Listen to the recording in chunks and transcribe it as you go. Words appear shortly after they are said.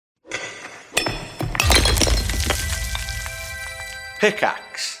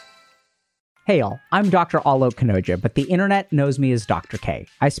Pickaxe. Hey y'all, I'm Dr. Alok Kanoja, but the internet knows me as Dr. K.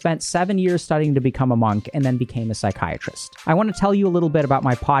 I spent 7 years studying to become a monk and then became a psychiatrist. I want to tell you a little bit about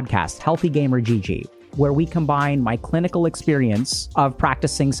my podcast, Healthy Gamer GG, where we combine my clinical experience of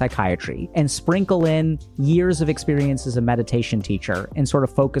practicing psychiatry and sprinkle in years of experience as a meditation teacher and sort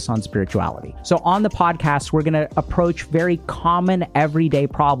of focus on spirituality. So on the podcast, we're going to approach very common everyday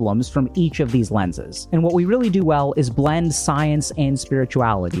problems from each of these lenses. And what we really do well is blend science and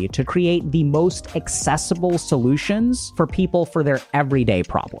spirituality to create the most accessible solutions for people for their everyday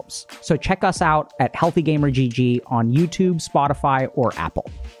problems. So check us out at Healthy Gamer GG on YouTube, Spotify, or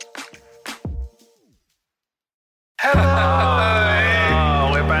Apple.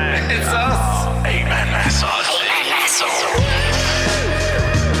 Hello! We're back. It's us. Amen Massage. I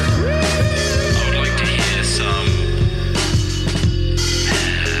would like to hear some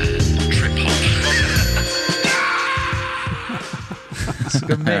trip hop. It's a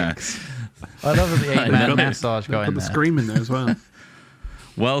good mix. I love the 8-man massage going Put the there. scream in there as well.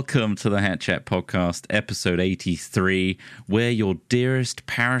 Welcome to the Hat Chat Podcast, episode 83. We're your dearest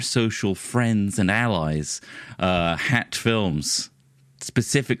parasocial friends and allies, Hat Films.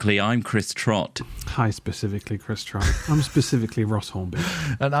 Specifically, I'm Chris Trott. Hi, specifically Chris Trott. I'm specifically Ross Hornby.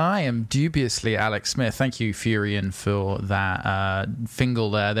 And I am dubiously Alex Smith. Thank you, Furion, for that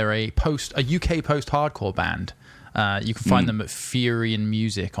fingle there. They're a UK post-hardcore band. You can find them at Furion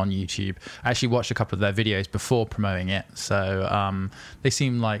Music on YouTube. I actually watched a couple of their videos before promoting it, so they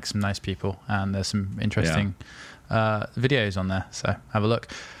seem like some nice people, and there's some interesting videos on there, so have a look.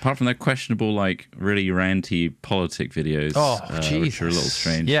 Apart from their questionable, really ranty politic videos, which are a little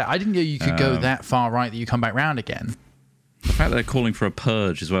strange. Yeah, I didn't know you could go that far right that you come back round again. The fact that they're calling for a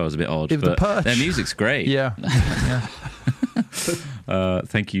purge as well is a bit odd, The but purge. their music's great. Yeah.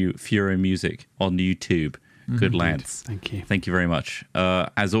 Thank you, Furion Music on YouTube. Good lads. Thank you. Thank you very much.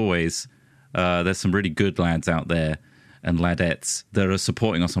 As always, there's some really good lads out there and ladettes that are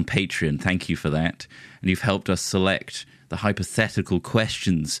supporting us on Patreon. Thank you for that. And you've helped us select the hypothetical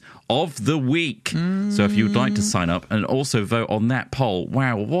questions of the week. So if you'd like to sign up and also vote on that poll,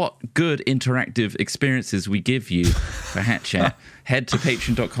 wow, what good interactive experiences we give you for Hat Chat. Head to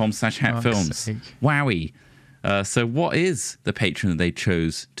patreon.com/hatfilms. Wowie. So what is the patron that they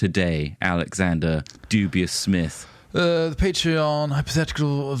chose today, Alexander Dubious Smith? The Patreon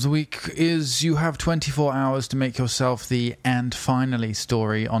hypothetical of the week is you have 24 hours to make yourself the "and finally"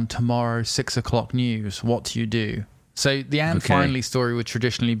 story on tomorrow's 6 o'clock news. What do you do? So the "and finally" story would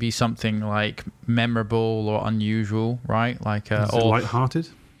traditionally be something like memorable or unusual, right? Or lighthearted?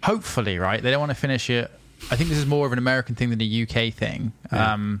 Hopefully, right? They don't want to finish it. I think this is more of an American thing than a UK thing.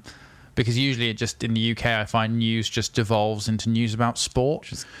 Yeah. Because usually it just, in the UK, I find news just devolves into news about sport,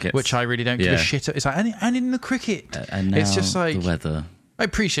 which I really don't give a shit. It's like, and in the cricket. And now it's just like the weather. I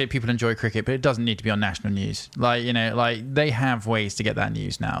appreciate people enjoy cricket, but it doesn't need to be on national news. They have ways to get that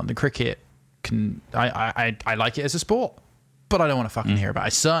news now. The cricket can, I like it as a sport, but I don't want to fucking hear about it. I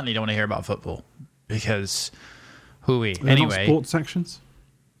certainly don't want to hear about football because hooey. Anyway, sports sections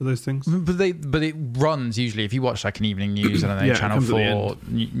for those things. But it runs usually. If you watch an evening news, I don't know, Channel 4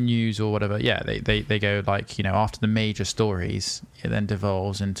 news or whatever. Yeah, they go after the major stories, it then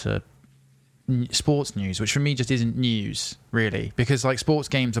devolves into sports news, which for me just isn't news really, because sports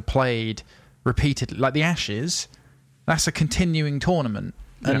games are played repeatedly, like the Ashes. That's a continuing tournament,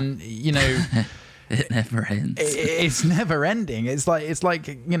 and it never ends. It's never ending. It's like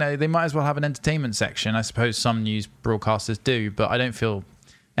they might as well have an entertainment section. I suppose some news broadcasters do, but I don't feel.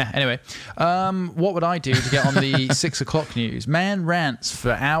 Anyway, what would I do to get on the 6 o'clock news? Man rants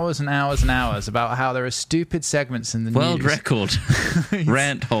for hours and hours and hours about how there are stupid segments in the World news. record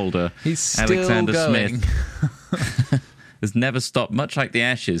rant holder. He's still Alexander going. Smith has never stopped, much like the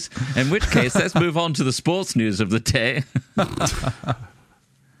Ashes. In which case, let's move on to the sports news of the day.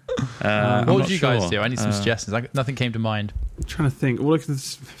 What would you guys do? I need some suggestions. Nothing came to mind. I'm trying to think. Well, for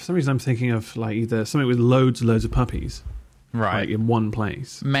some reason, I'm thinking of either something with loads of puppies. Right. In one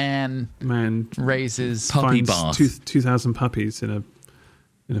place. Man raises puppy finds bath. 2,000 puppies in a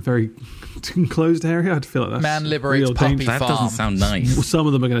very enclosed area. I'd feel like that's man liberates real puppy danger. That farm. doesn't sound nice. Well, some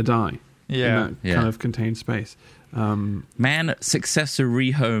of them are going to die. Yeah. In that kind of contained space. Man successor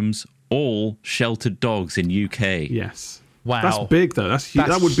rehomes all sheltered dogs in UK. Yes. Wow. That's big though.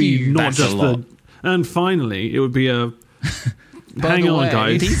 That would be huge. not That's just a lot. And finally, it would be a. Hang the on, way,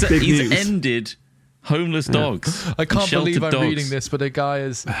 guys. He's Big news. ended homeless dogs. I can't believe I'm dogs. reading this, but a guy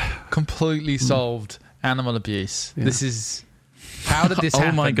has completely solved animal abuse. Yeah. This is... How did this happen?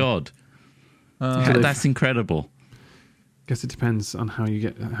 Oh my God. That's incredible. Guess it depends on how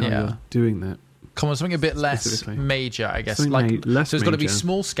Yeah. you're doing that. Come on, something a bit less Specifically. major, I guess. Something less so it's got to be major.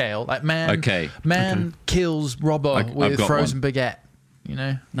 small scale. Like man Okay. kills robber I've with got frozen baguette. You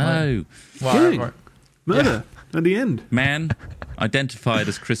know? No. Well, Killing. right. Murder at the end. Man identified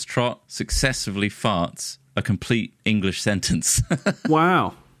as Chris Trott successfully farts a complete English sentence.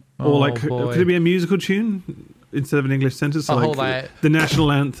 Wow. Oh, Or like, boy. could it be a musical tune instead of an English sentence? So A whole, like like- the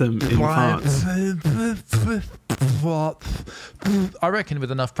national anthem in farts. I reckon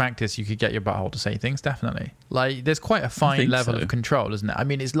with enough practice you could get your butthole to say things, definitely. Like there's quite a fine think level so. of control, isn't it? I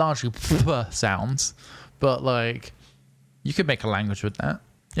mean it's largely sounds, but like you could make a language with that.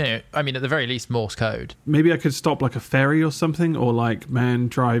 Yeah, I mean at the very least Morse code. Maybe I could stop like a ferry or something, or like man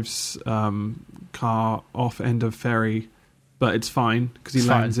drives car off end of ferry, but it's fine because he It's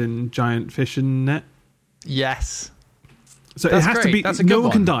fine. lands in giant fishing net. Yes. So That's it has to great. be. That's a No good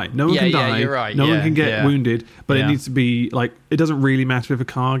one can one. die. No one Yeah, can yeah, die. you're right. No one Yeah, can get yeah. wounded. But Yeah. it needs to be like. It doesn't really matter if a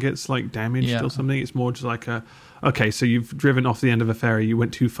car gets like damaged Yeah. or something. It's more just like a. Okay, so you've driven off the end of a ferry. You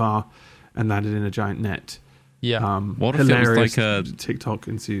went too far, and landed in a giant net. Yeah. What if it was hilarious like a- TikTok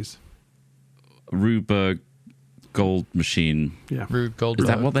ensues? Rube Gold Machine. Yeah. Rube Goldberg. Is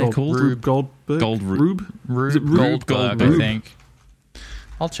that what they're called? Rube Goldberg. Gold- Rube. Rube Is it Rube Goldberg, I Goldberg? think.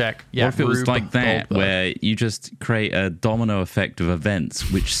 I'll check. Yeah, What if it was Rube like that, Goldberg. where you just create a domino effect of events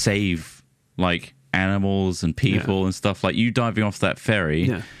which save like animals and people and stuff? Like you diving off that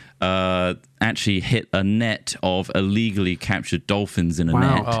ferry actually hit a net of illegally captured dolphins in a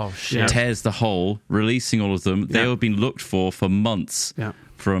Wow. net. Oh shit. Tears the hole, releasing all of them. They Yeah. have been looked for months Yeah.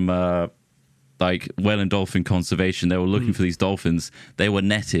 from like whale and dolphin conservation. They were looking for these dolphins. They were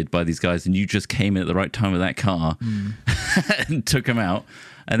netted by these guys, and you just came in at the right time with that car and took them out.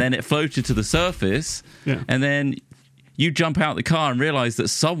 And then it floated to the surface, Yeah. and then you jump out the car and realize that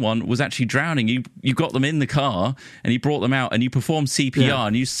someone was actually drowning. You got them in the car, and you brought them out, and you perform CPR, Yeah.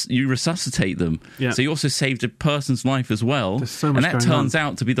 and you resuscitate them. Yeah. So you also saved a person's life as well. There's so much and that going turns on.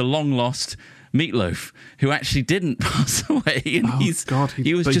 out to be the long lost Meatloaf, who actually didn't pass away, and Oh, God,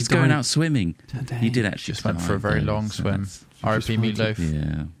 he was but he just going died out swimming. today. He did actually Just went die, for a very though, long so swim. that's- R.I.P. Meatloaf.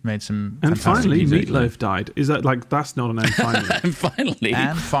 Yeah. Made some And fantastic finally, music. Meatloaf died. Is that like that's not an end? Finally, And finally,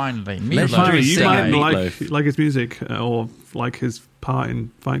 And finally, Legendary Meatloaf. finally, you singer might Meatloaf. like his music or like his part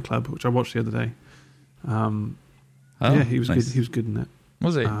in Fight Club, which I watched the other day. Oh, Yeah, he was nice. good. He was good in that.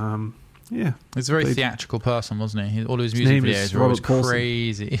 Was he? Yeah, He's a very played- theatrical person, wasn't he? All of his His music name is videos were always Robert Paulson.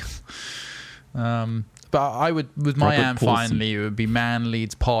 crazy. But I would, with my Robert and Paulson. finally, it would be man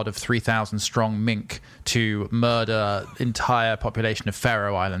leads pod of 3,000 strong mink to murder entire population of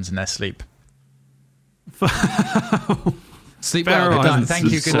Faroe Islands in their sleep. Sleep well, Faroe good night. Islands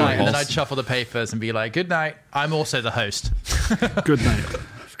Thank you, is good so night. And then awesome. I'd shuffle the papers and be like, good night, I'm also the host. good night.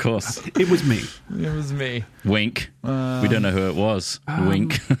 Of course. It was me. It was me. Wink. We don't know who it was.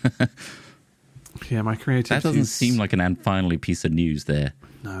 Wink. Yeah, my creativity. That doesn't is- seem like an and finally piece of news there.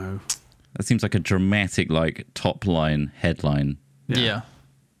 No. That seems like a dramatic, like, top line headline. Yeah.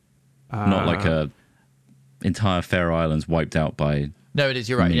 Not like a entire Faroe Islands wiped out by... No, it is.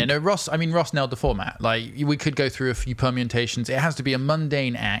 You're right. Mink. Yeah, no, Ross nailed the format. Like, we could go through a few permutations. It has to be a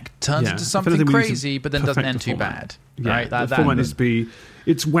mundane act, turns Yeah. into If something anything, we need to crazy, but then doesn't perfect end the too format. bad. Yeah, Right? the format needs to be.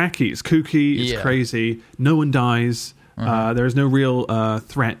 It's wacky. It's kooky. It's Yeah. crazy. No one dies. There is no real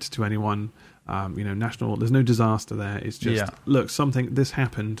threat to anyone. National. There's no disaster there. It's just Yeah. look, something. This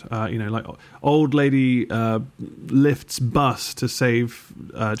happened. Like old lady lifts bus to save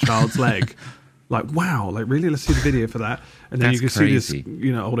child's leg. Like, wow, like really? Let's see the video for that. And then That's you can crazy. see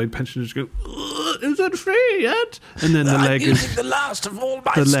this, old age pensioners go, is it free yet? And then the leg is the last of all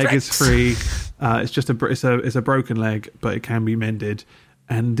my the leg is free. It's just it's a broken leg, but it can be mended.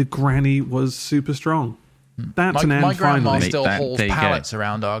 And the granny was super strong. That's an My end grandma finally. still That- hauls there you go. pallets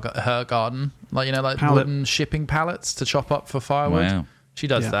around her garden, like Pallet. wooden shipping pallets to chop up for firewood. Wow. She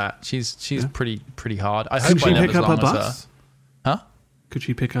does Yeah. that. She's pretty hard. I Could hope she I live pick as up her long as bus? her. Huh? Could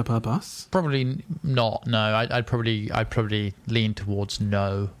she pick up her bus? Probably not. No, I'd probably lean towards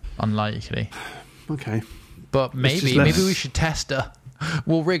no. Unlikely. Okay. But Let's just maybe let- we should test her.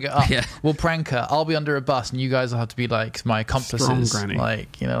 We'll rig it up. Yeah. We'll prank her. I'll be under a bus, and you guys will have to be like my accomplices. Strong granny.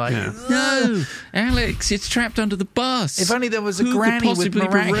 Yeah. No, Alex, it's trapped under the bus. If only there was a Who could granny with possibly be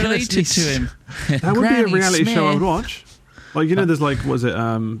miraculously related to him? That would be a Granny reality show I would Smith. watch. Like, there's like, was it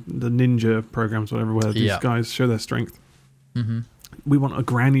the ninja programs, whatever, where these Yeah. guys show their strength. Mm-hmm. We want a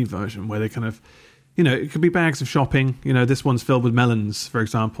granny version where they kind of, it could be bags of shopping. This one's filled with melons, for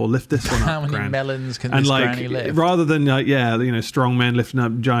example. Lift this one up, How many Gran. melons can And this like, granny live? rather than strong men lifting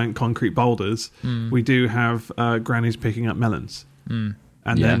up giant concrete boulders, we do have grannies picking up melons.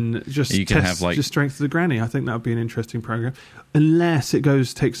 and then just you can test have, like, just strength of the granny. I think that would be an interesting program, unless it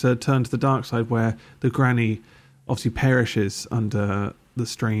takes a turn to the dark side where the granny obviously perishes under the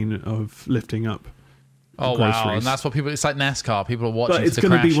strain of lifting up. Oh groceries. wow! And that's what people. It's like NASCAR. People are watching. But it's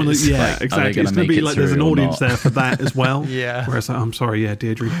going to be one of the, yeah, Like, exactly. It's going to make be it like there's an through or audience not? there for that as well. Yeah. Whereas I'm sorry,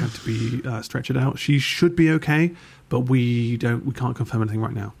 Deirdre had to be stretched out. She should be okay, but we can't confirm anything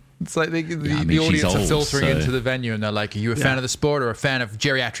right now. It's like the I mean, she's audience are old, filtering so- into the venue, and they're like, "Are you a Yeah. fan of the sport or a fan of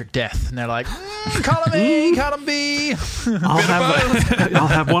geriatric death?" And they're like, "Column A, column B." I'll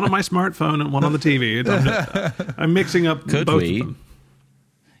have one on my smartphone and one on the TV. I'm mixing up Could both we? of them.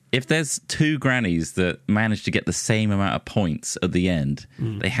 If there's two grannies that manage to get the same amount of points at the end,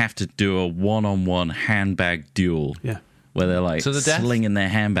 they have to do a one-on-one handbag duel. Yeah. Where they're like To the death? slinging their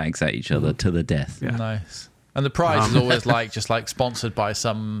handbags at each other to the death. Yeah. Nice. And the prize is always like sponsored by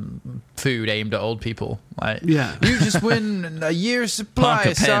some food aimed at old people. Like, Yeah. you just win a year's supply Parker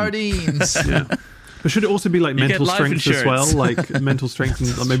of Pen. sardines. Yeah. But should it also be like You mental get life strength as well? insurance. Like mental strength,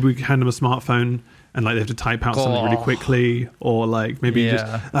 and like maybe we can hand them a smartphone and like they have to type out something really Oh. quickly, or like maybe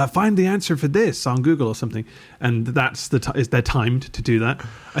Yeah. just find the answer for this on Google or something. And that's they're timed to do that.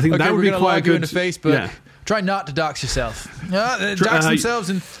 I think Okay, that would we're be going to quite log a you good. into Facebook. Yeah. Try not to dox yourself. Dox themselves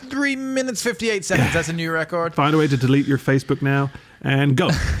in 3 minutes 58 seconds. That's a new record. Find a way to delete your Facebook now and go.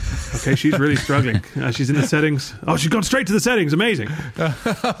 Okay, she's really struggling. She's in the settings. Oh, she's gone straight to the settings. Amazing.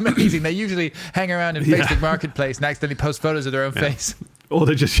 Amazing. They usually hang around in Yeah. Facebook Marketplace and accidentally post photos of their own face. Or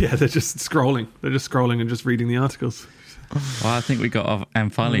they're just scrolling. They're just scrolling and just reading the articles. Well, I think we got our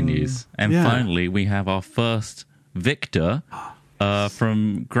and finally news. And Yeah. finally, we have our first victor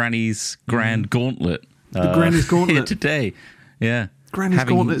from Granny's Grand Gauntlet. The Granny's here Gauntlet. today. Yeah. Granny's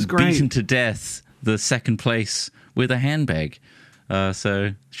Having Gauntlet's great. beaten to death the second place with a handbag.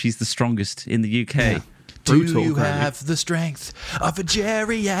 So she's the strongest in the UK. Brutal, Do you Granny. have the strength of a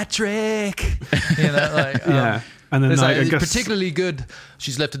geriatric? You know, like, Yeah. And then it's like, like, I guess particularly good.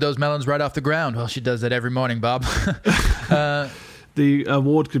 She's lifted those melons right off the ground. Well, she does that every morning, Bob. the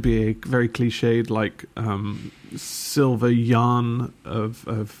award could be a very cliched, like silver yarn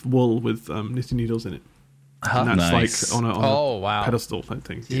of wool with knitting needles in it. And that's Nice. like on a Oh, wow. pedestal type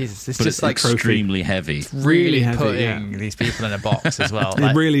thing. Jesus, it's But just it's like extremely heavy. really heavy, putting yeah. these people in a box as well.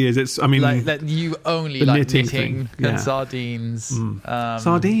 It really is. It's. I mean, like that you only the like knitting knitting thing, yeah. and sardines,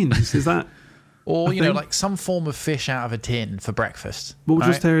 sardines. Is that or a you know, thing? like some form of fish out of a tin for breakfast. what would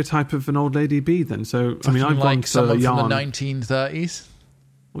your right? stereotype of an old lady be then? So I mean, Fucking I've gone like to someone yarn. from the 1930s,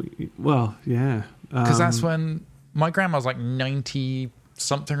 Well, yeah, because that's when my grandma was like 90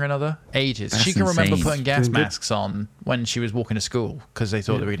 something or another. Ages. That's She can remember insane. putting gas Doing good. masks on when she was walking to school because they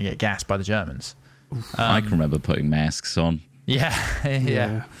thought they were going to get gassed by the Germans. I can remember putting masks on. Yeah, yeah.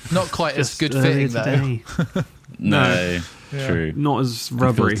 Yeah. Not quite as Just good earlier fitting though. today. No, Yeah. true. Not as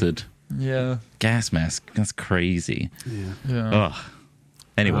rubbery. Filtered. Yeah, Gas mask. That's crazy. Yeah. yeah. Ugh.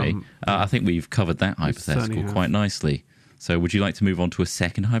 Anyway, Um, I think we've covered that hypothetical certainly have. quite nicely. So would you like to move on to a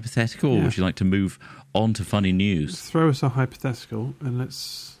second hypothetical, or Yeah. would you like to move on to funny news? Throw us a hypothetical and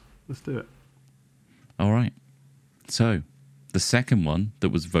let's do it. All right. So the second one that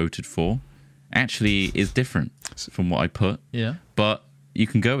was voted for actually is different from what I put, Yeah. but you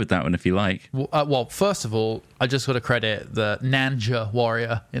can go with that one if you like. Well, first of all, I just got to credit the Ninja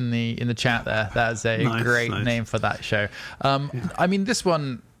Warrior in the chat there. That is a Nice, great nice. name for that show. I mean, this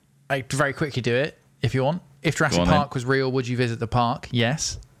one, I could very quickly do it if you want. If Jurassic Go on, then. Park was real, would you visit the park?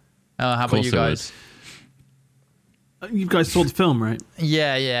 Yes. How about course you I would. guys? You guys saw the film, right?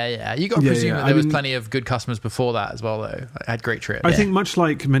 Yeah. You got to Yeah, presume yeah. that I there was mean- plenty of good customers before that as well, though. I had great trips. I think much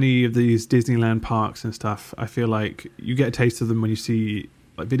like many of these Disneyland parks and stuff, I feel like you get a taste of them when you see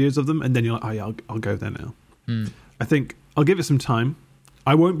like videos of them, and then you're like, oh yeah, I'll go there now. I think I'll give it some time.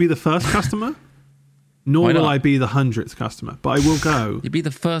 I won't be the first customer, nor Why will not? I be the 100th customer, but I will go. You'd be the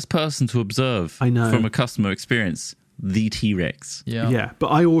first person to observe I know. from a customer experience the T-Rex. Yeah. But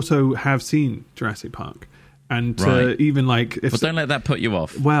I also have seen Jurassic Park, and Right. even like if But don't let that put you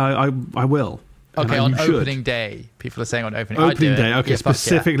off. well, I will. Okay, And on you should. opening day. People are saying on opening I'd do Opening it. day, okay, Yeah, fuck yeah.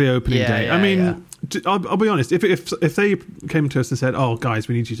 specifically opening Yeah, day. yeah, I mean, yeah. I'll be honest. If they came to us and said, "Oh, guys,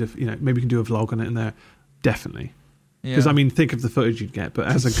 we need you to, maybe we can do a vlog on it," in there, definitely. Because Yeah. I mean, think of the footage you'd get. But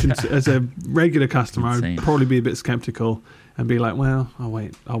as as a regular customer, Insane. I'd probably be a bit skeptical and be like, "Well, I'll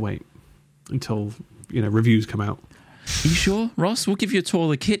wait until reviews come out." Are you sure, Ross? We'll give you a tour of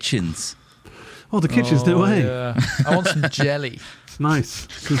the kitchens. Oh, the kitchen's no way. Yeah. I want some jelly. Nice.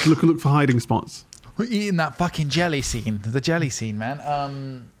 Just look for hiding spots. We're eating that fucking jelly scene. The jelly scene, man.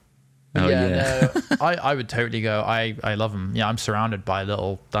 Oh, yeah. No, I would totally go. I love them. Yeah, I'm surrounded by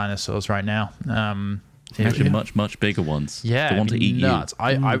little dinosaurs right now. Imagine much bigger ones. Yeah, They want to eat nuts.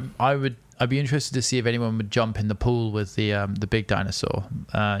 you. I'd be interested to see if anyone would jump in the pool with the big dinosaur.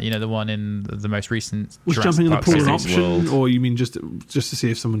 The one in the most recent. Was Jurassic jumping in the Park pool an series. option, World. or you mean just to see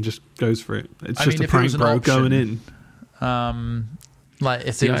if someone just goes for it? It's I just mean, a if it was prank, an bro, option- going in. Like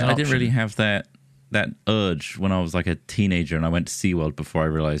if See, there was an I didn't option. really have that urge when I was like a teenager and I went to SeaWorld before I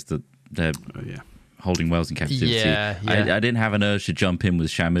realised that they're Oh, yeah. holding whales in captivity. Yeah. I didn't have an urge to jump in with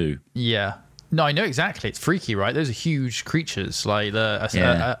Shamu. Yeah. No, I know exactly. It's freaky, right? Those are huge creatures. Like a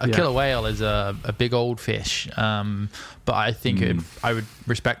Yeah. killer whale is a big old fish. But I think I would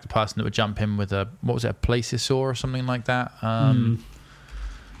respect the person that would jump in with a plesiosaur or something like that.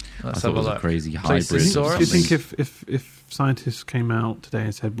 I Let's thought it have a was a look. crazy hybrid. Plesiosaur? or Do you something. think if scientists came out today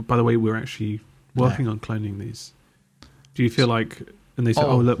and said, by the way, we're actually working on cloning these, do you feel like, and they said,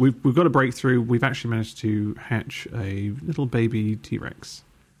 oh look, we've got a breakthrough, we've actually managed to hatch a little baby T-Rex,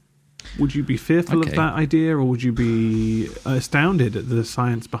 would you be fearful of Okay. that idea, or would you be astounded at the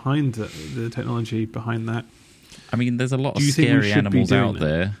science behind the technology behind that? I mean, there's a lot of Do you think we scary should be animals doing out that?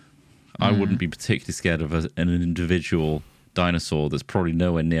 there. I wouldn't be particularly scared of an individual dinosaur that's probably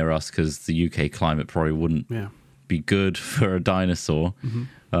nowhere near us because the UK climate probably wouldn't Yeah. be good for a dinosaur.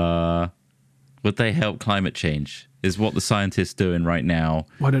 Would they help climate change? Is what the scientists doing right now?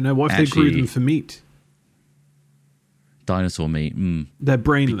 Well, I don't know. What if they grew Actually- them for meat? Dinosaur meat. They're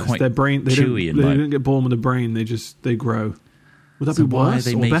brainless. quite They chewy and like- don't get born with a brain. They grow. Would that So be why are worse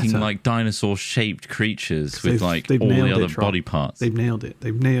they or making better? like dinosaur-shaped creatures with like they've all the nailed other it, Trot. body parts? They've nailed it.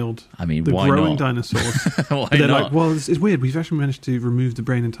 They've nailed. I mean, the why growing not? dinosaurs. Why But they're not? like, well, it's weird. We've actually managed to remove the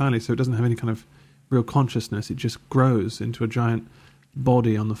brain entirely, so it doesn't have any kind of real consciousness. It just grows into a giant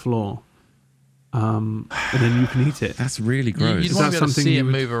body on the floor, and then you can eat it. That's really gross. You'd Is want that to be able to something see you it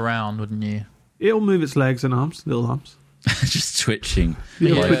would- move around, wouldn't you? It'll move its legs and arms, little arms. Just twitching.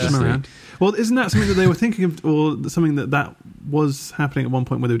 It'll Yeah. twitch them Mindlessly. around. Well, isn't that something that they were thinking of, or something that was happening at one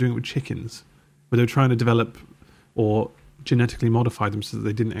point where they were doing it with chickens, where they were trying to develop or genetically modify them so that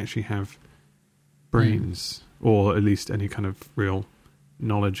they didn't actually have brains, or at least any kind of real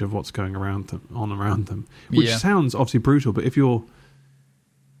knowledge of what's going around them. Which Yeah. sounds obviously brutal, but if you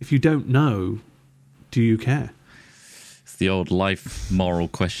don't know, do you care? It's the old life moral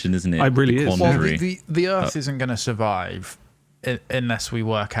question, isn't it? It really The is. Well, quandary. the Earth isn't going to survive unless we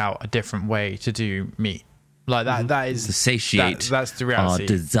work out a different way to do meat. Like that. That is to satiate that's the our reality.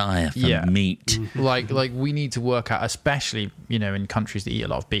 desire for Yeah. meat. Like we need to work out, especially in countries that eat a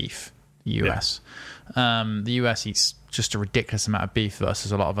lot of beef. The US, the US eats just a ridiculous amount of beef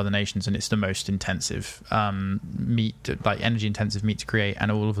versus a lot of other nations, and it's the most intensive meat, like energy intensive meat to create,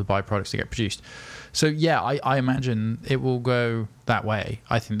 and all of the byproducts that get produced. So yeah, I imagine it will go that way.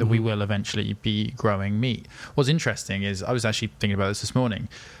 I think that we will eventually be growing meat. What's interesting is I was actually thinking about this morning.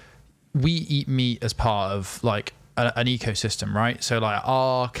 We eat meat as part of like an ecosystem, right? So like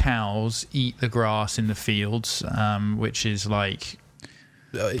our cows eat the grass in the fields, which is like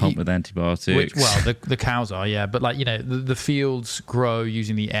Pumped with antibiotics. the cows are, yeah, but like the fields grow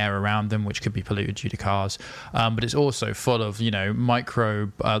using the air around them, which could be polluted due to cars, but it's also full of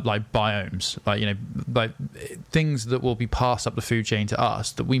micro like biomes, like things that will be passed up the food chain to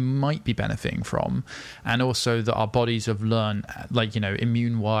us that we might be benefiting from, and also that our bodies have learned, like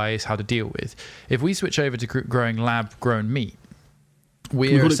immune wise, how to deal with. If we switch over to growing lab grown meat,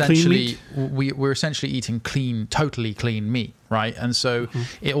 we're call it clean essentially we're essentially eating totally clean meat, right? And so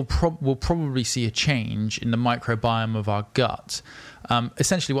we'll probably see a change in the microbiome of our gut.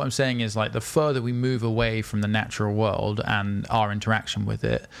 Essentially, what I'm saying is like the further we move away from the natural world and our interaction with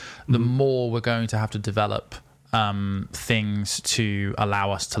it, the more we're going to have to develop things to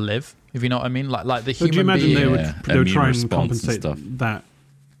allow us to live. If you know what I mean, like the So do you human imagine being. they would Yeah, they would immune try and response and compensate stuff. that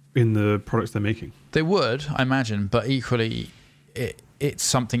in the products they're making? They would, I imagine, but equally, it's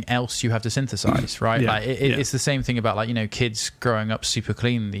something else you have to synthesize, right? Yeah, Like it's the same thing about like kids growing up super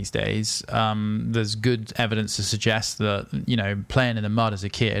clean these days. There's good evidence to suggest that playing in the mud as a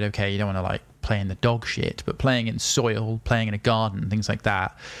kid, okay, you don't want to like play in the dog shit, but playing in soil, playing in a garden, things like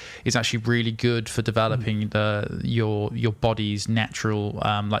that, is actually really good for developing your body's natural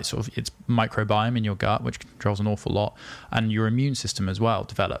like sort of its microbiome in your gut, which controls an awful lot, and your immune system as well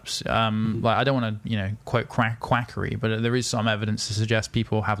develops. Like I don't want to quote quackery, but there is some evidence to suggest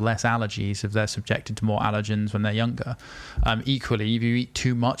people have less allergies if they're subjected to more allergens when they're younger. Equally, if you eat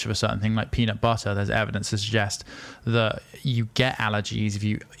too much of a certain thing like peanut butter, there's evidence to suggest that you get allergies if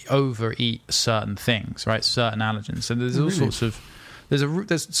you overeat certain things, right? Certain allergens. So there's all sorts of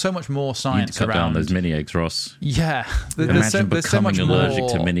there's so much more You need science to cut down around those mini eggs, Ross. yeah, there's Imagine so becoming much allergic more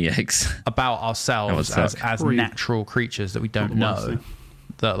to mini eggs. about That would ourselves suck. as Or you- natural creatures that we don't Not the worst know. thing.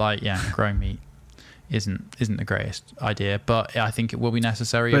 That like growing meat isn't the greatest idea, but I think it will be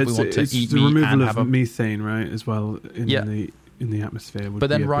necessary But if we want to it's eat the meat and removal have of a. methane, right, as well in the atmosphere. But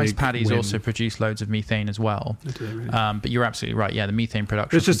then be a rice big paddies win. also produce loads of methane as well. Do they really? But you're absolutely right. Yeah, the methane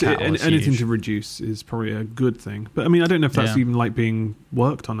production. It's just from cattle is anything huge. to reduce is probably a good thing. But I mean, I don't know if that's Yeah. even like being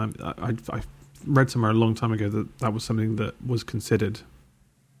worked on. I read somewhere a long time ago that was something that was considered,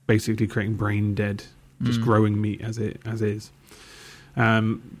 basically creating brain dead, just growing meat as is.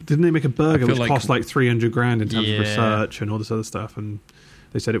 Didn't they make a burger I feel which like- cost like $300,000 in terms Yeah. of research and all this other stuff? And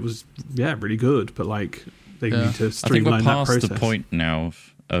they said it was really good, but like they Yeah. need to I think streamline we're that past process. the point now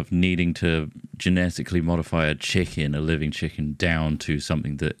of needing to genetically modify a living chicken, down to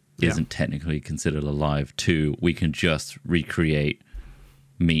something that Yeah. isn't technically considered alive. To we can just recreate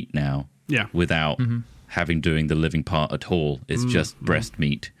meat now Yeah, without having doing the living part at all. It's just breast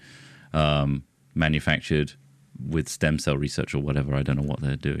meat, manufactured with stem cell research or whatever. I don't know what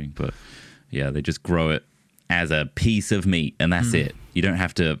they're doing, but yeah, they just grow it as a piece of meat and that's it. You don't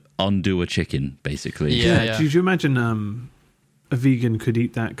have to undo a chicken, basically. Yeah. yeah. Did you imagine a vegan could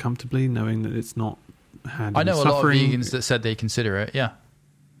eat that comfortably, knowing that it's not had I any know a lot of suffering? vegans that said they consider it. Yeah.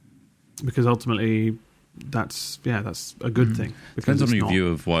 Because ultimately, that's a good thing. Because Depends on it's your not- view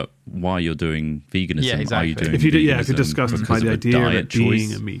of why you're doing veganism. Yeah, Are you exactly. doing If you veganism if you're disgusted because by of the a idea of diet it being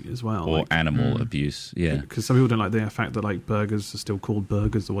choice a meat as well, or like, animal abuse? Yeah, because some people don't like the fact that like burgers are still called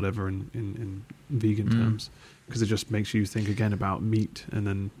burgers or whatever in vegan terms, because it just makes you think again about meat and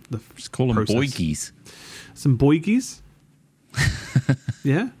then the just call them process. boigies. Some boigies.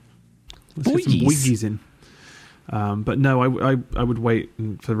 Yeah, let's get some Boigies. boigies in. But no, I would wait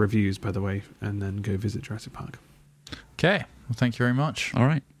for reviews, by the way, and then go visit Jurassic Park. Okay. Well, thank you very much. All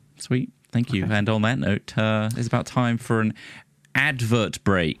right, sweet, thank you. Okay. And on that note, it's about time for an advert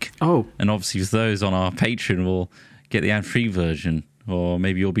break. Oh, And obviously, those on our Patreon will get the ad-free version, or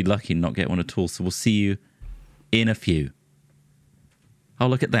maybe you'll be lucky and not get one at all. So we'll see you in a few. Oh,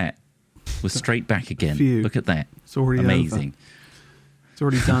 look at that. We're straight back again. Few. Look at that. it's already Amazing. over. It's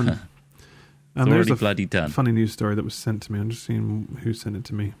already done. It's there's already a bloody done. funny news story that was sent to me. I'm just seeing who sent it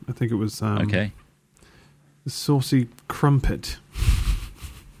to me. I think it was Okay. the Saucy Crumpet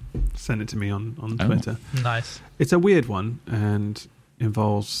sent it to me on Oh. Twitter. Nice. It's a weird one and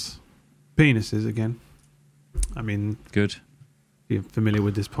involves penises again. I mean, Good. if you're familiar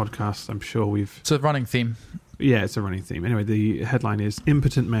with this podcast, I'm sure we've... It's a running theme. Yeah, it's a running theme. Anyway, the headline is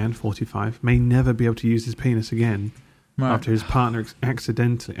Impotent Man, 45, may never be able to use his penis again Right. after his partner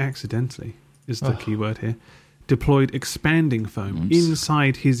accidentally is the key word here, deployed expanding foam Oops.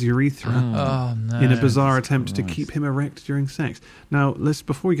 inside his urethra Oh no. in a bizarre attempt to Christ. keep him erect during sex. Now,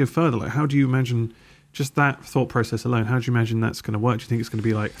 before we go further, like, how do you imagine just that thought process alone? How do you imagine that's going to work? Do you think it's going to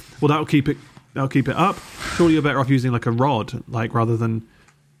be like, well, that'll keep it up? Surely you're better off using like a rod, like rather than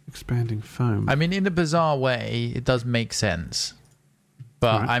expanding foam. I mean, in a bizarre way, it does make sense.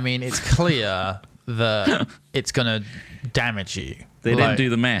 But Right. I mean, it's clear that it's going to damage you. They Like, didn't do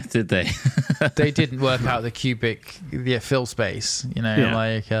the math, did they? They didn't work out the cubic, fill space. You know, Yeah.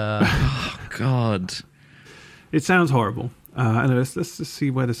 like God. It sounds horrible. Anyway, let's just see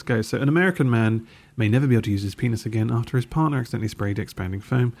where this goes. So, an American man may never be able to use his penis again after his partner accidentally sprayed expanding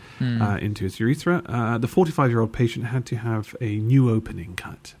foam into his urethra. The 45-year-old patient had to have a new opening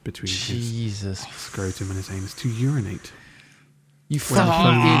cut between his Jesus, scrotum and his anus to urinate, you Well,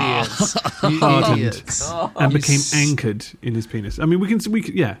 fucking idiots! You hardened. idiots! and You became s- anchored in his penis. I mean, we can,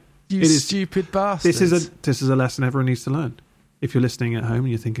 yeah. You It is- stupid bastards! This is a lesson everyone needs to learn. If you're listening at home and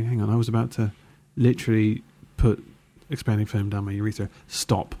you're thinking, hang on, I was about to literally put expanding foam down my urethra.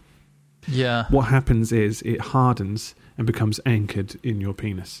 Stop. Yeah. What happens is it hardens and becomes anchored in your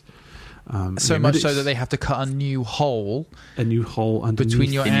penis. So and much it's so that they have to cut a new hole a new hole underneath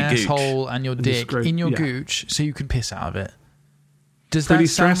between your In your gooch. asshole and your And your dick scrot- in your yeah. gooch, so you can piss out of it. Does Pretty that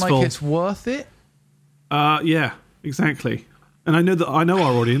sound stressful. like it's worth it? Yeah, exactly. And I know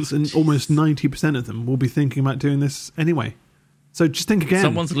our audience, and almost 90% of them will be thinking about doing this anyway. So just think again.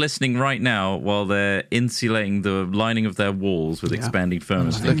 Someone's listening right now while they're insulating the lining of their walls with Yeah. expanding foam.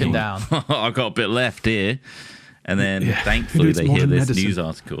 Looking thinking, down. I've got a bit left here. And then Yeah. thankfully Who needs they hear modern this medicine? news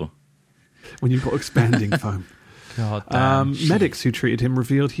article. when you've got expanding foam. God damn. Medics who treated him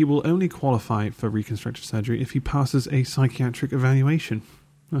revealed he will only qualify for reconstructive surgery if he passes a psychiatric evaluation.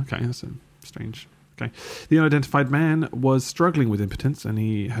 Okay, that's strange. Okay. The unidentified man was struggling with impotence and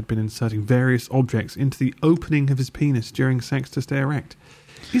he had been inserting various objects into the opening of his penis during sex to stay erect.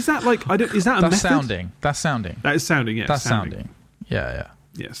 Is that like, is that a That's method? sounding. That's sounding. That is sounding, yeah. That's sounding. Yeah, yeah.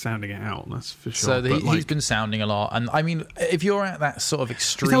 sounding it out. That's for sure. So But, he's been sounding a lot, and I mean, if you're at that sort of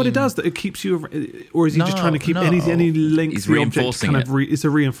extreme, is that what it does? That it keeps you, or is he just trying to keep any length He's to the object? reinforcing Kind of it's a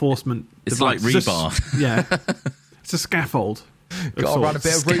reinforcement. It's device. like It's rebar. yeah, it's a scaffold. got to run a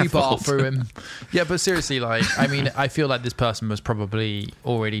bit of rebar Scaffold. through him. Yeah, but seriously, like, I mean, I feel like this person was probably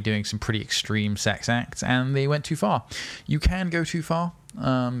already doing some pretty extreme sex acts, and they went too far. You can go too far.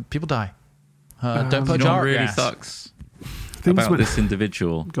 People die. Don't You put know what jar really gas. sucks Things about went- this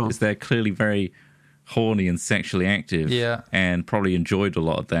individual Go on. is they're clearly very horny and sexually active, Yeah. and probably enjoyed a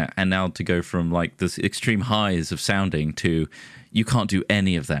lot of that. And now to go from like this extreme highs of sounding to you can't do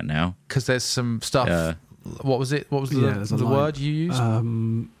any of that now. Because there's some stuff. What was it? What was there's a the line. word you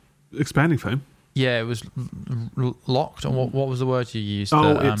used? Expanding foam. Yeah, it was locked. And what was the word you used?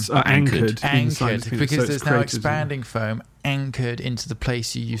 Oh, The, it's anchored. inside anchored, the penis, because so it's there's now created- expanding foam anchored into the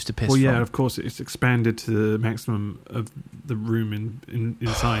place you used to piss Well, yeah, from. of course, it's expanded to the maximum of the room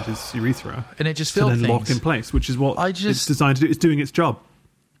inside his urethra, And it just to filled then things. lock in place, which is what I it's just- designed to do. It's doing its job.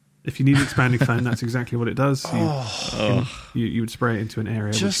 If you need expanding foam, that's exactly what it does. You would spray it into an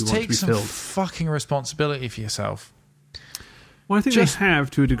area Just which you want to take be some filled. fucking responsibility for yourself. Well, I think just- they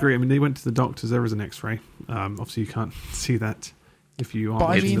have to a degree. I mean, they went to the doctors. There was an X-ray. Obviously, you can't see that if you aren't. But I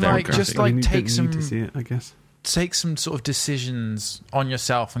watching mean, the like, podcast. just, I mean, like, you take don't need to some- see it, I guess. Take some sort of decisions on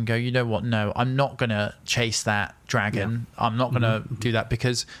yourself and go, you know what? No, I'm not going to chase that dragon. I'm not going to do that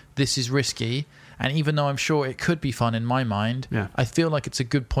because this is risky. And even though I'm sure it could be fun in my mind, Yeah. I feel like it's a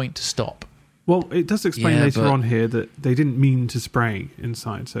good point to stop. Well, it does explain Yeah, later but- on here that they didn't mean to spray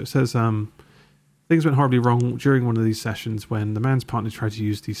inside. So it says things went horribly wrong during one of these sessions when the man's partner tried to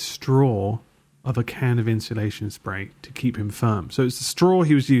use the straw of a can of insulation spray to keep him firm. So it's the straw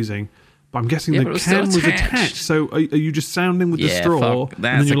he was using, but I'm guessing Yeah, the but it was can was still attached. attached. So are you just sounding with the Yeah, straw? fuck, And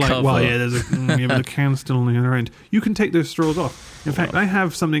that's then you're a like, cover. well, yeah, but the can's still on the other end. You can take those straws off. In fact, I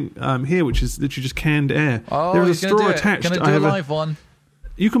have something here which is literally just canned air. Oh, There's a he's gonna straw do it. attached. Gonna I do a have live one.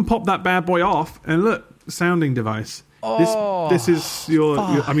 You can pop that bad boy off and look, sounding device. Oh, this is your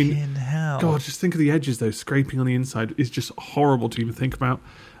I mean, fucking hell. God, just think of the edges though. Scraping on the inside is just horrible to even think about.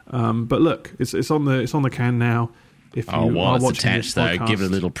 But look, it's on the can now. If you Oh, are while it's watching attached this though, podcast, give it a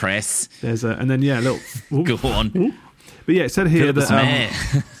little press. There's a, and then yeah, little. Go on. But yeah, it said here Fill that some air.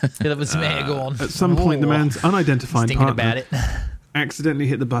 That was me. Go on. at some point the man's unidentified thinking partner about it. accidentally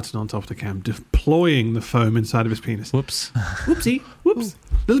hit the button on top of the cam, deploying the foam inside of his penis. Whoops. Whoopsie! Whoops!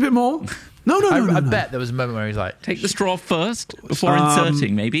 A little bit more. No. I bet there was a moment where he's like, Take the straw first before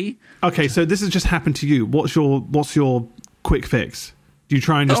inserting, maybe. Okay, so this has just happened to you. What's your quick fix? Do you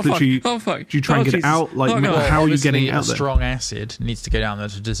try and just Oh, fuck. literally? Oh, fuck. Do you try and Oh, get it Jesus. out? Like, Oh, no. how are you obviously getting it a out there? strong acid needs to go down there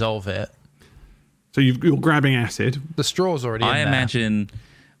to dissolve it. So you're grabbing acid. The straw's already I in there. imagine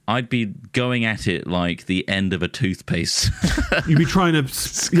I'd be going at it like the end of a toothpaste. You'd be trying to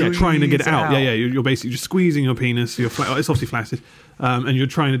get it out. out. Yeah. You're basically just squeezing your penis. It's obviously flaccid, and you're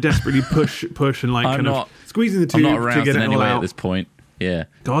trying to desperately push and like I'm kind not- of squeezing the I'm tube not to aroused get in it any all way out. at this point. Yeah.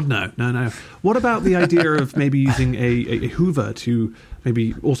 God, no. What about the idea of maybe using a Hoover to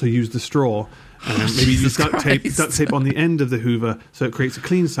maybe also use the straw? And maybe use Jesus duct Christ. tape on the end of the Hoover so it creates a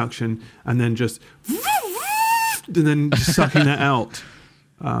clean suction, and then just sucking that out.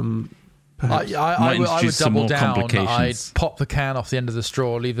 Perhaps. I Might would introduce some double more down. I'd complications. pop the can off the end of the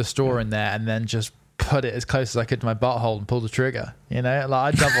straw, leave the straw in there, and then just put it as close as I could to my butthole and pull the trigger. You know,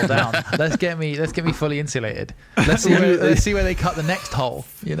 like I'd double down. Let's get me fully insulated. Let's see where they cut the next hole.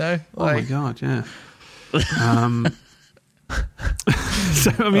 You know, Oh my like, God, yeah.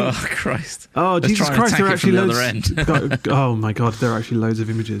 So I mean, Oh, Christ. oh Let's Jesus try and Christ, there are attack it actually from the loads. other end. Oh my God, there are actually loads of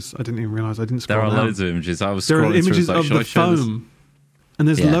images. I didn't even realize. I didn't scroll There are down. loads of images. I was There are scrolling images through. of Shall I the show this? foam, and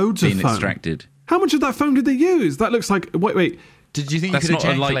there's Yeah, loads of being foam. extracted. How much of that foam did they use? That looks like wait. did you think That's you could not a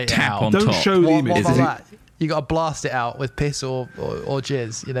ejaculate like it tap out? on Don't top. show the What image. about that? You got to blast it out with piss or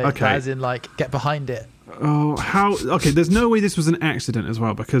jizz. You know, Okay. as in like get behind it. Oh, how? Okay, there's no way this was an accident as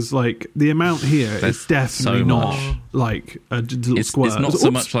well, because like the amount here is That's definitely so not much. like a little It's squirt. not so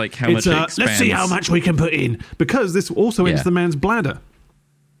Oops. much like how It's, much it let's see expands. how much we can put in, because this also enters Yeah. the man's bladder,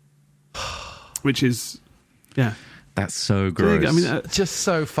 which is That's so There you gross. go. I mean, Just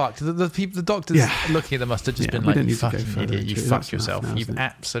so fucked. The people, the doctors Yeah. looking at them must have just Yeah, been we like, don't "You need to go fucking further idiot! You into it. fucked That's enough yourself. now, You've isn't it?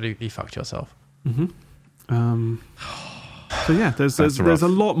 absolutely fucked yourself." So yeah, there's That's a rough.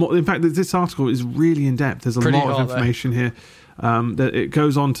 lot more. In fact, this article is really in depth. There's a Pretty lot of hot there. information here. That it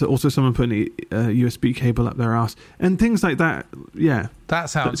goes on to also someone putting a USB cable up their ass and things like that. Yeah, That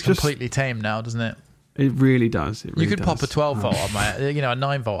sounds it's just- completely tame now, doesn't it? it really does. It really You could pop a does. 12 volt on my, a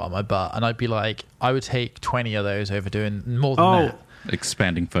 9 volt on my butt, and I'd be like, I would take 20 of those over doing more than Oh, that.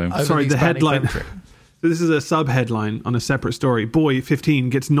 Expanding foam. Over sorry, the expanding headline- foam trick. So this is a sub-headline on a separate story. Boy, 15,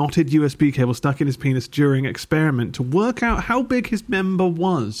 gets knotted USB cable stuck in his penis during experiment to work out how big his member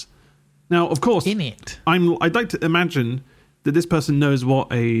was. Now, of course, In it. I'd like to imagine that this person knows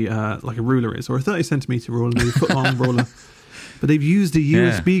what a ruler is, or a 30-centimetre ruler, maybe a foot-long ruler. But they've used a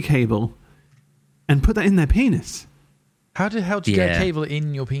USB cable and put that in their penis. How did you get a cable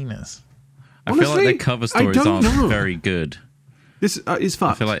in your penis? I feel like Honestly, their cover stories I don't aren't know. very good. This is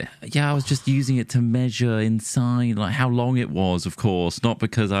fucked. I feel like, I was just using it to measure inside, like how long it was, of course, not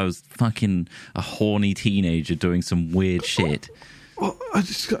because I was fucking a horny teenager doing some weird shit. Well,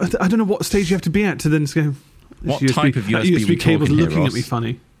 I don't know what stage you have to be at to then go. What type of that USB we cable's talking here, looking at Ross? me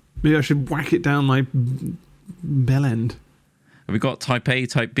funny. Maybe I should whack it down my bell end. Have we got Type A,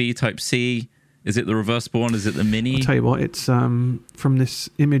 Type B, Type C? Is it the reversible one? Is it the mini? I'll tell you what, it's from this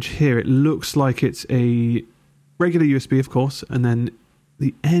image here, it looks like it's a regular USB, of course, and then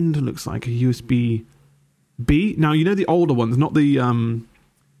the end looks like a USB B. Now, you know the older ones, not the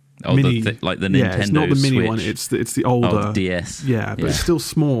mini, like the Nintendo it's not the mini Switch. one, it's the older. Oh, the DS. Yeah, but it's still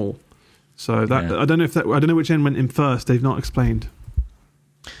small. So that Yeah. I don't know which end went in first. They've not explained.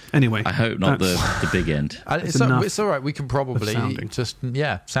 Anyway, I hope not the that's- big end. It's enough It's all right. We can probably sounding.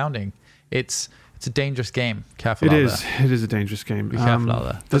 sounding. It's a dangerous game. Careful It out is. there. It is a dangerous game. Be careful out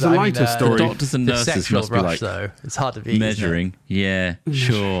there. There's a But I mean, lighter story. The doctors and the nurses sexual must be rush, like though. It's hard to beat. isn't it? measuring. Yeah,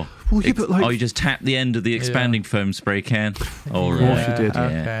 sure. Well, yeah, but like, You just tap the end of the expanding foam spray can. All Yeah, right. you did.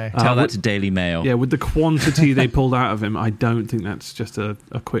 Okay. Tell that what- to Daily Mail. yeah, with the quantity they pulled out of him, I don't think that's just a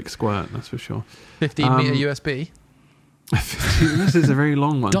quick squirt. That's for sure. 15-meter USB. This is a very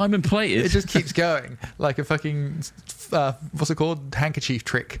long one. Diamond plated. It just keeps going like a fucking what's it called? Handkerchief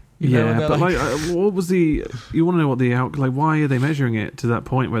trick. You know, when Yeah, they're but what was the? You want to know what the out? Like, why are they measuring it to that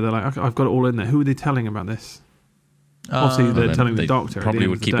point where they're like, I've got it all in there? Who are they telling about this? Obviously, Well, they're then telling the they doctor. At Probably the end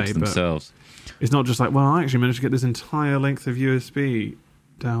would of the keep day, it to but themselves. it's not just like, well, I actually managed to get this entire length of USB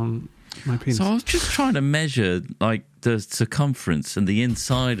down my penis. So I was just trying to measure like the circumference and the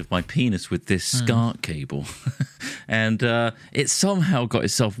inside of my penis with this SCART cable, and it somehow got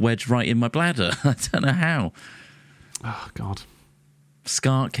itself wedged right in my bladder. I don't know how. Oh God,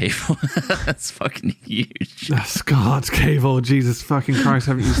 SCART cable. That's fucking huge. a SCART cable. Jesus fucking Christ!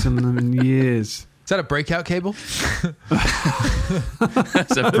 I haven't used them in years. Is that a breakout cable?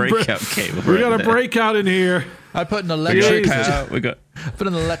 That's a breakout cable. We right got a there. breakout in here. I put an We electric got put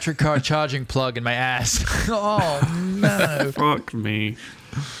an electric car charging plug in my ass. Oh no! Fuck me.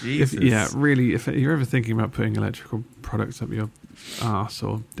 Jesus. Really. If you're ever thinking about putting electrical products up your ass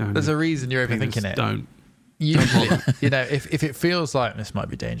or down, There's your a reason you're penis, overthinking it. Don't. Usually, if it feels like this might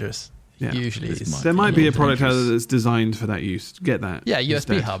be dangerous, Yeah. usually This it's might There might be a Yeah, product out dangerous. there that's designed for that use. Get that. yeah, USB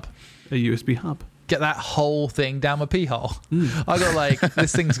instead. hub. A USB hub. Get that whole thing down my pee hole. I got like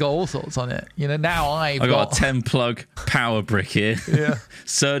this thing's got all sorts on it. You know, now I got a 10 plug power brick here. Yeah.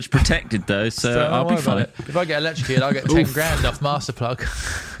 Surge protected though, so Don't I'll worry be about fine. it. If I get electrocuted, I'll get 10 grand off Masterplug.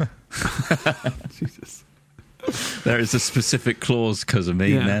 Jesus. There is a specific clause because of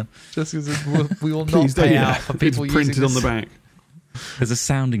me Yeah. now. Just because we will not Please don't. pay Yeah. out for It's people printed using on this. the back. There's a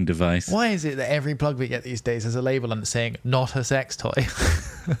sounding device. Why is it that every plug we get these days has a label on it saying "not a sex toy"?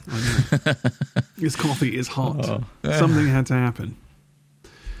 This coffee is hot. Oh. Something had to happen.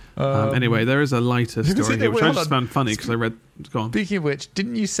 Anyway, there is a lighter Who was story it here, that- which wait, I hold just on. found funny because I read. Go on. Speaking of which,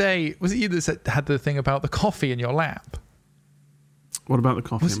 didn't you say, was it you that had the thing about the coffee in your lap? What about the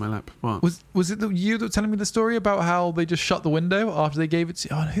coffee in my lap? What? Was it you that were telling me the story about how they just shut the window after they gave it to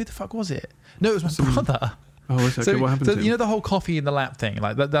you? Oh, who the fuck was it? No, it was my brother. Oh, okay. What happened to him? you know the whole coffee in the lap thing,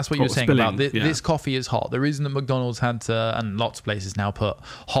 like that's what you were saying spilling, about yeah. this coffee is hot. The reason that McDonald's had to, and lots of places now put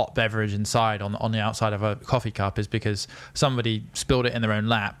hot beverage inside on the outside of a coffee cup, is because somebody spilled it in their own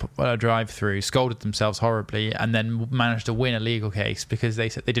lap at a drive-through, scolded themselves horribly, and then managed to win a legal case because they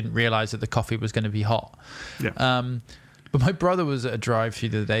said they didn't realize that the coffee was going to be hot. Yeah. But my brother was at a drive-thru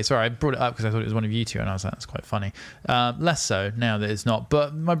the other day. Sorry, I brought it up because I thought it was one of you two, and I was like, that's quite funny. Less so now that it's not.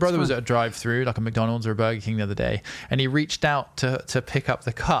 But my brother was at a drive-thru, like a McDonald's or a Burger King the other day, and he reached out to pick up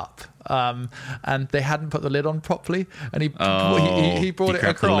the cup, and they hadn't put the lid on properly, and he brought it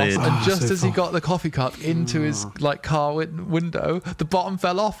cracked the across, lid. and just so as he far. got the coffee cup into his like car window, the bottom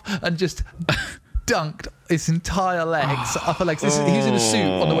fell off and just dunked his entire legs, upper legs. He was in a suit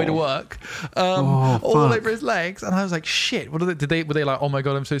on the way to work, all fuck. over his legs, and I was like, "Shit! What are they? Were they like, oh my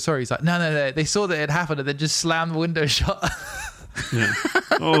god, I'm so sorry?" He's like, "No. They saw that it happened and then just slammed the window shut." Yeah.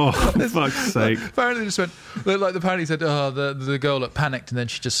 Oh, for fuck's sake. Apparently, just went like apparently said, "Oh, the girl looked panicked and then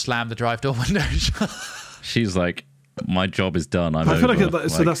she just slammed the drive door window shut." She's like, my job is done. I'm I feel over. like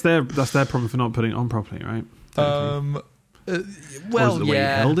that's their problem for not putting it on properly, right? Well, the way he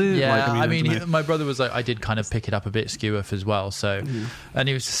yeah, held it? yeah. Like, I mean, I don't know. My brother was like, I did kind of pick it up a bit skew as well. So, and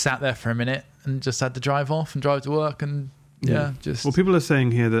he was just sat there for a minute and just had to drive off and drive to work and just. Well, people are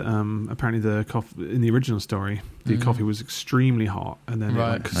saying here that apparently the coffee in the original story, the coffee was extremely hot and then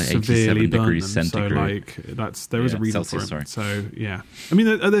Right. it like Like severely 87 burned degrees them. centigrade. So like there is a Yeah, reason Celsius, for it. sorry. So yeah, I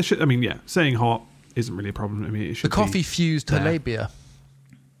mean there should. I mean yeah, saying hot isn't really a problem. I mean it the should. coffee fused her there. labia.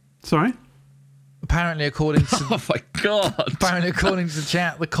 Sorry. Apparently, according to Oh my god! the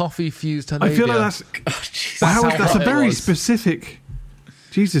chat, the coffee fused her I labia. feel like that's That's wow. how That's hot a it very was. specific.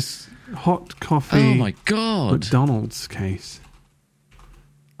 Jesus, hot coffee. Oh my god! McDonald's case.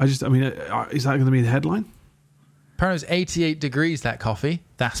 Is that going to be the headline? Apparently, it was 88 degrees. That coffee.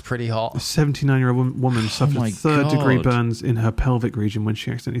 That's pretty A hot. 79-year-old woman suffered my third-degree God. burns in her pelvic region when she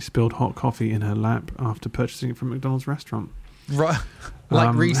accidentally spilled hot coffee in her lap after purchasing it from a McDonald's restaurant. Right, like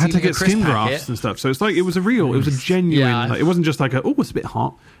had to resealing a get crisp skin packet. grafts and stuff. So it's like it was a genuine. Yeah. Like, it wasn't just like it's a bit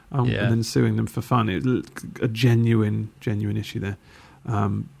hot, Yeah. and then suing them for fun. It was a genuine issue there.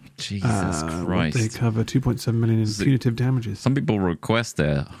 Jesus They Christ! cover 2.7 million in punitive damages. Some people request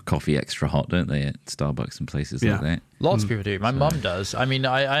their coffee extra hot, don't they, at Starbucks and places Yeah. like that? Lots of people do. My mum does. I mean,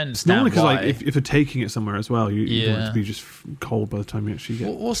 I It's understand normally because why. like if you're taking it somewhere as well, you want it Yeah. to be just cold by the time you actually get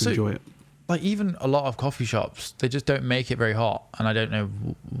Well, also- to enjoy it. like even a lot of coffee shops, they just don't make it very hot, and I don't know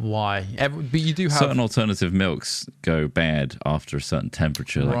why. But you do have Certain alternative milks go bad after a certain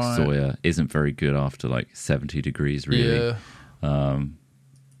temperature, like Right. soya isn't very good after like 70 degrees, really. Yeah.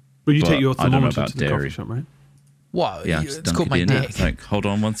 But you But take your I don't know thermometer about to the coffee dairy. shop, right? What? Yeah, It's just called dunk my it in. dick. It's like, hold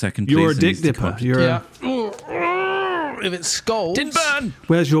on one second, please. You're a and dick use the dipper. cup. You're Yeah. a, If it scalds, Didn't burn.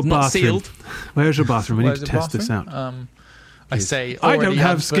 where's your Not bathroom? sealed. Where's your bathroom? We need Where's to the test this out. bathroom? I say I already don't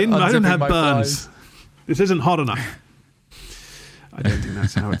have skin. I don't unzipping have my burns. flies. This isn't hot enough. I don't think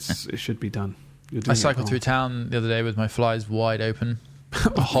that's how it should be done. You're doing I it cycled wrong. through town the other day with my flies wide open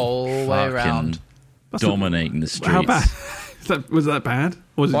the whole way Fucking around. dominating the streets. How bad? Was that bad?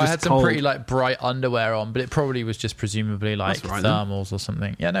 Or was it Well, I just had some cold? pretty like bright underwear on, but it probably was just presumably like That's all right, then. thermals or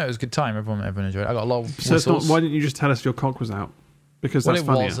something. Yeah, no, it was a good time. Everyone enjoyed it. I got a lot of So it's not, whistles. why didn't you just tell us your cock was out? Because Well, that's it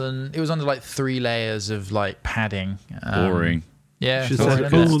funnier. wasn't. It was under like 3 layers of like padding. Boring. Yeah. She so said, it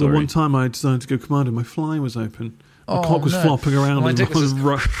good was- the story. one time I decided to go commando, my fly was open. My Oh, cock was no. flopping around. My and dick was I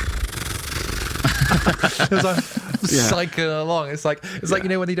was it was like Yeah. cycling along. It's like you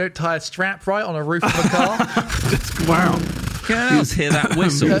know when you don't tie a strap right on a roof of a car. wow. Girls, hear that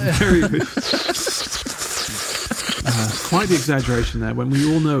whistle. Very good. Quite the exaggeration there. When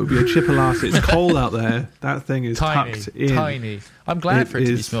we all know it would be a chipolata, it's cold out there. That thing is tiny, tucked in. tiny. I'm glad for it to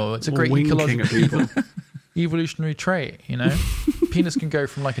be is small. It's a great winking at ecological people. evolutionary trait. You know, penis can go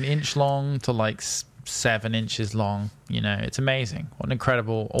from like an inch long to like 7 inches long. You know, it's amazing. What an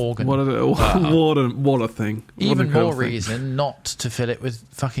incredible organ. What a thing. What a Even incredible more thing. reason not to fill it with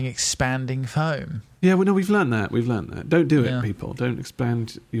fucking expanding foam. Yeah, well, no, we've learned that. Don't do it, Yeah. people. Don't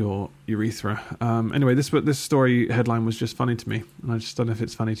expand your urethra. Anyway, this story headline was just funny to me, and I just don't know if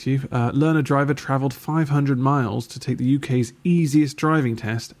it's funny to you. Learner driver travelled 500 miles to take the UK's easiest driving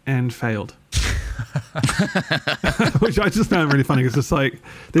test and failed. Which I just found really funny because it's like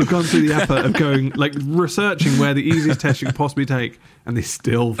they've gone through the effort of going, like, researching where the easiest test you could possibly take, and they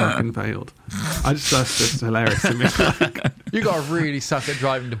still fucking failed. That's just hilarious to me. Like, You got to really suck at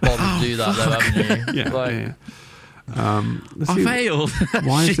driving to bother to do that, though, haven't you? yeah, Like, yeah. Let's I see. failed.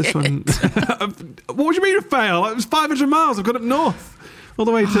 Why is this one? What do you mean to fail? It was 500 miles. I've got up north, all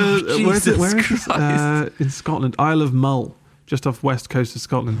the way to where is it? Jesus Where is this? Christ. In Scotland, Isle of Mull, just off west coast of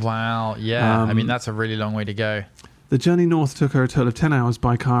Scotland. wow, yeah. I mean, that's a really long way to go. The journey north took her a total of 10 hours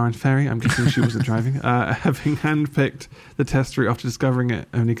by car and ferry. I'm guessing she wasn't driving. Having handpicked the test route after discovering it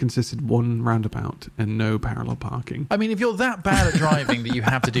only consisted one roundabout and no parallel parking. I mean, if you're that bad at driving that you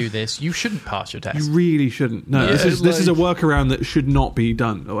have to do this, you shouldn't pass your test. You really shouldn't. No, Yeah, this is a workaround that should not be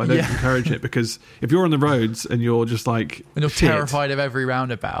done. I don't Yeah. encourage it because if you're on the roads and you're just like, When you're shit, terrified of every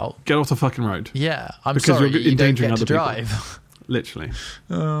roundabout, get off the fucking road. yeah, I'm Because sorry, you're you don't endangering get to other people. drive. Literally.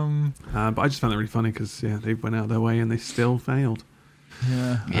 But I just found that really funny because they went out of their way and they still failed.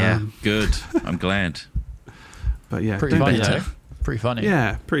 Yeah, Yeah, good. I'm glad. But yeah, pretty don't funny do though. that. Pretty funny.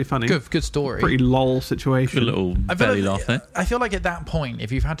 Yeah, pretty funny. Good story. Pretty lol situation. Good little I feel belly like- laugh there. I feel like at that point,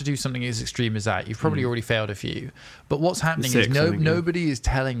 if you've had to do something as extreme as that, you've probably already failed a few. But what's happening 6, is I think, yeah. nobody is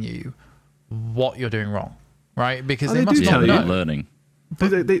telling you what you're doing wrong, right? Because Oh, they they must do not tell you. know. Not learning.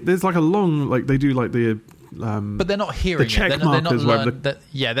 There's like a long, like they do like the. But they're not hearing check it. They're not markers where learn, the-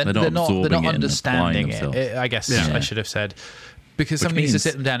 they're not not absorbing it and understanding applying it. I guess Yeah. I should have said. Because Which somebody needs to means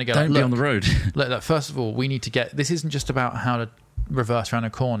sit them down and go, don't look, be on the road. look, first of all, we need to get, this isn't just about how to reverse around a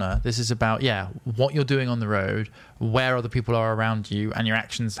corner. This is about what you're doing on the road, where other people are around you, and your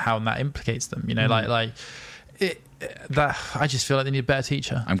actions, how that implicates them. You know, I just feel like they need a better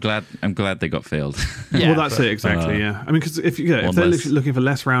teacher. I'm glad they got failed. Well, that's it exactly. Yeah, I mean, because if they're looking for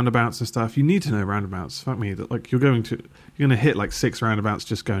less roundabouts and stuff, you need to know roundabouts. Fuck me, that like you're going to hit like 6 roundabouts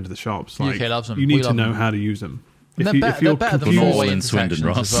just going to the shops. Like, UK loves them. You need to know how to use them. They're better than four-way in Swindon,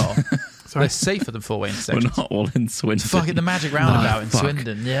 intersections as Ross. well. They're safer than four-way intersections. We're not all in Swindon. Fuck it, the magic roundabout in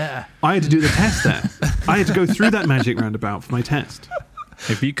Swindon. Yeah, I had to do the test there. I had to go through that magic roundabout for my test.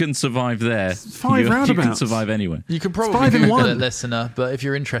 If you can survive there, 5 roundabouts. You can survive anywhere. You can probably Google it, listener, but if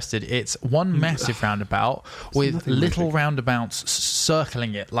you're interested, it's one massive roundabout with little roundabouts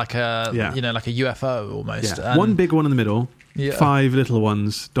circling it like a like a UFO almost. Yeah. One big one in the middle, 5 little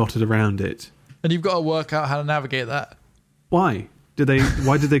ones dotted around it. And you've got to work out how to navigate that. Why did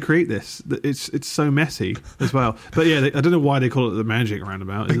they create this? It's so messy as well. But I don't know why they call it the magic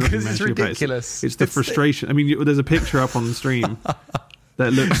roundabout. Because it's ridiculous. It's the frustration. I mean, there's a picture up on the stream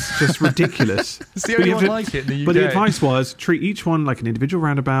that looks just ridiculous. It's the only one like it in the UK. But the advice was treat each one like an individual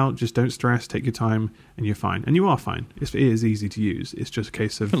roundabout. Just don't stress. Take your time, and you're fine. And you are fine. It is easy to use. It's just a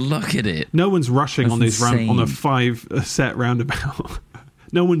case of look at it. No one's rushing That's on these insane. on a 5 set roundabout.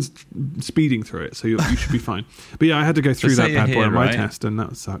 No one's speeding through it, so you should be fine. But I had to go through that bad boy on my test, and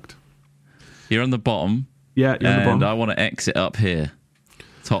that sucked. You're on the bottom. Yeah, you're on the bottom. I want to exit up here.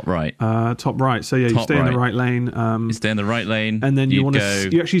 Top right. Top right. So you stay in the right lane. You stay in the right lane, and then you want to.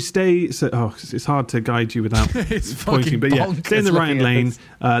 You actually stay. So, it's hard to guide you without pointing. But stay in the right lane.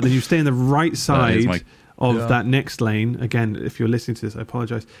 Then you stay in the right side of that next lane. Again, if you're listening to this, I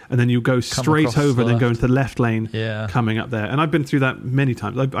apologize. And then you go straight over, then go into the left lane, coming up there. And I've been through that many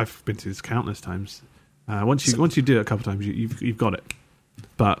times. I've been through this countless times. Once you do it a couple of times, you've got it.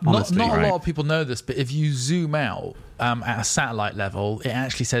 But honestly, not a lot of people know this, but if you zoom out at a satellite level, it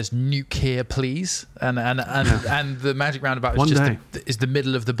actually says "nuke here, please," and the magic roundabout is the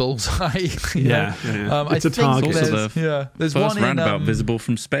middle of the bullseye. It's a target. There's first one roundabout visible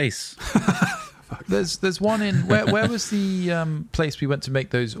from space. There's one in where was the place we went to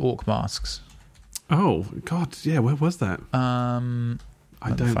make those orc masks? Oh God, where was that?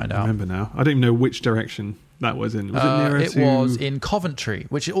 I don't remember now. I don't even know which direction that was in. Was it nearer It was in Coventry,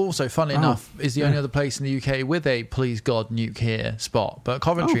 which also, funnily enough, is the only other place in the UK with a "please God nuke here" spot. But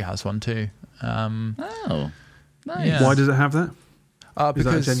Coventry has one too. Nice. Yeah. Why does it have that?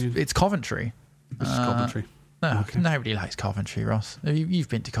 Because it's Coventry. It's Coventry. No, nobody likes Coventry, Ross. You've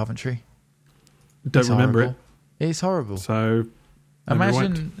been to Coventry. Don't remember it. It's horrible. So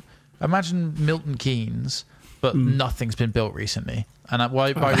imagine Milton Keynes, but nothing's been built recently. And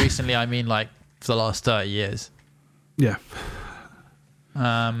by recently, I mean like for the last 30 years. Yeah.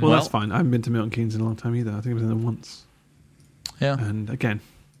 Well, that's fine. I haven't been to Milton Keynes in a long time either. I think I was in there once. Yeah. And again,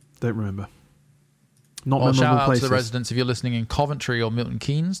 don't remember. Not memorable places. Shout out to the residents if you're listening in Coventry or Milton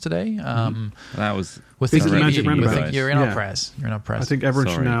Keynes today. That was. We're thinking Magic Roundabout. You're in our prayers. You're in our prayers. I think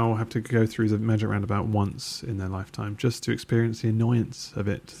everyone should now have to go through the Magic Roundabout once in their lifetime just to experience the annoyance of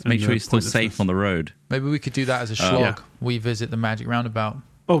it. Make sure you're still safe on the road. Maybe we could do that as a slog. We visit the Magic Roundabout.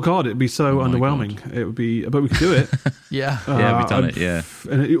 Oh God, it'd be so underwhelming. God. It would be, but we could do it. Yeah, we've done it. Yeah,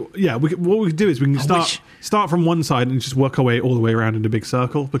 and what we could do is we can start from one side and just work our way all the way around in a big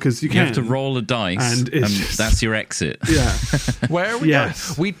circle because you have to roll a dice, and that's your exit. Yeah, where are we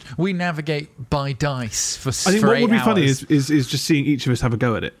going? We navigate by dice for. I think for what would be 8 hours. funny is just seeing each of us have a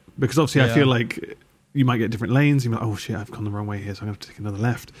go at it because obviously I feel like you might get different lanes. You might, oh shit, I've gone the wrong way here, so I'm going to have to take another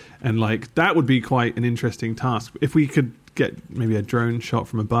left, and like that would be quite an interesting task if we could get maybe a drone shot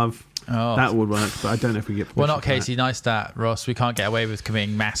from above. That would work, but I don't know if we get. Well, not Casey Neistat, Ross. We can't get away with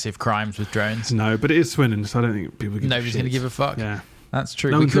committing massive crimes with drones. No, but it is Swindon, so I don't think people. Nobody's going to give a fuck. Yeah, that's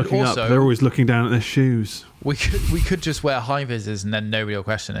true. No one's looking up. They're always looking down at their shoes. We could just wear high visors and then nobody will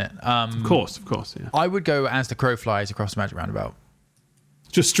question it. Of course. Yeah. I would go as the crow flies across the Magic Roundabout.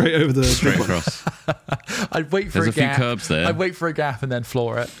 Just straight over the across. I'd wait for There's a gap. Few curbs there. I'd wait for a gap and then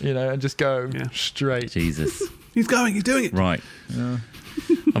floor it, and just go straight. Jesus. He's doing it. Right. Yeah.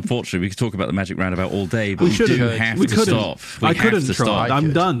 Unfortunately, we could talk about the Magic Roundabout all day, but we do have to stop. I couldn't try.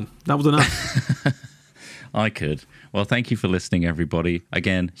 I'm done. That was enough. I could. Well, thank you for listening, everybody.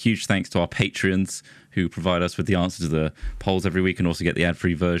 Again, huge thanks to our Patreons who provide us with the answer to the polls every week and also get the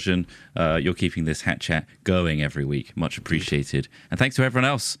ad-free version. You're keeping this Hat Chat going every week. Much appreciated. And thanks to everyone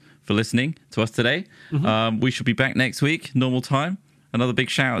else for listening to us today. We should be back next week, normal time. Another big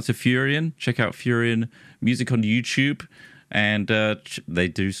shout out to Furion. Check out Furion Music on YouTube. And they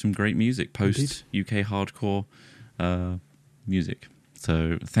do some great music, post-UK hardcore music.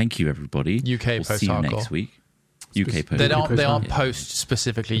 So thank you, everybody. UK we'll post-hardcore. See you next week. UK Post. They aren't Post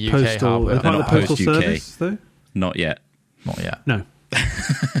specifically UK Postal, hardware. they're part of the not postal Post UK. service, though. Not yet. Not yet. No.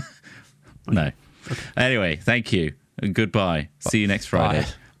 No. Anyway, thank you. And goodbye. See you next Friday.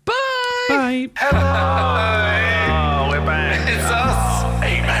 Bye. Bye. Hello. We're back. It's us.